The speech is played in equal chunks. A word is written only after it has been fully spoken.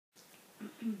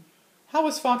How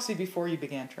was Foxy before you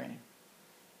began training?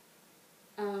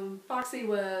 Foxy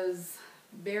was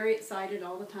very excited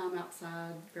all the time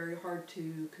outside, very hard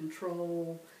to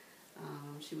control.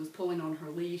 She was pulling on her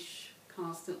leash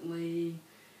constantly,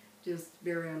 just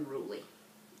very unruly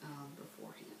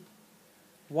beforehand.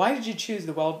 Why did you choose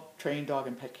the well-trained dog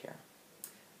in pet care?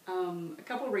 A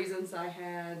couple of reasons. I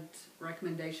had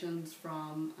recommendations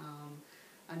from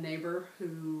a neighbor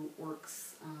who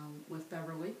works with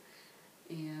Beverly,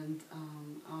 and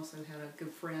I also had a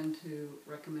good friend who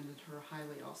recommended her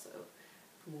highly also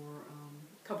for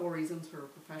a couple of reasons: her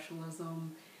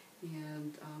professionalism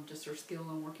and just her skill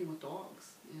in working with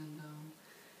dogs, and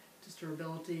just her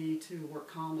ability to work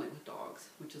calmly with dogs,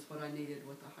 which is what I needed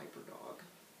with a hyper dog.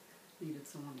 Needed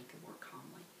someone that could work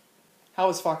calmly. How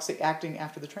was Foxy acting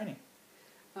after the training?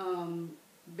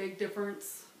 Big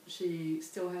difference. She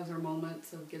still has her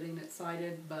moments of getting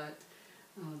excited, but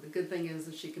the good thing is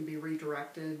that she can be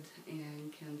redirected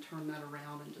and can turn that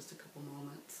around in just a couple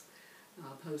moments.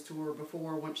 Opposed to her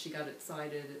before, once she got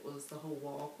excited, it was the whole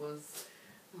walk was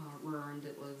ruined.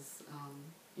 It was,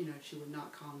 she would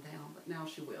not calm down, but now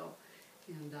she will.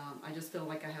 And I just feel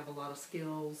like I have a lot of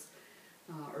skills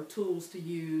or tools to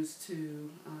use to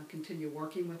continue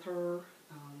working with her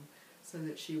so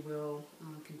that she will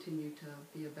continue to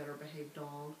be a better behaved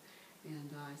dog.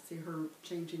 And I see her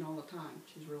changing all the time.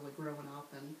 She's really growing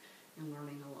up and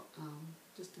learning a lot,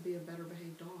 just to be a better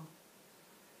behaved dog.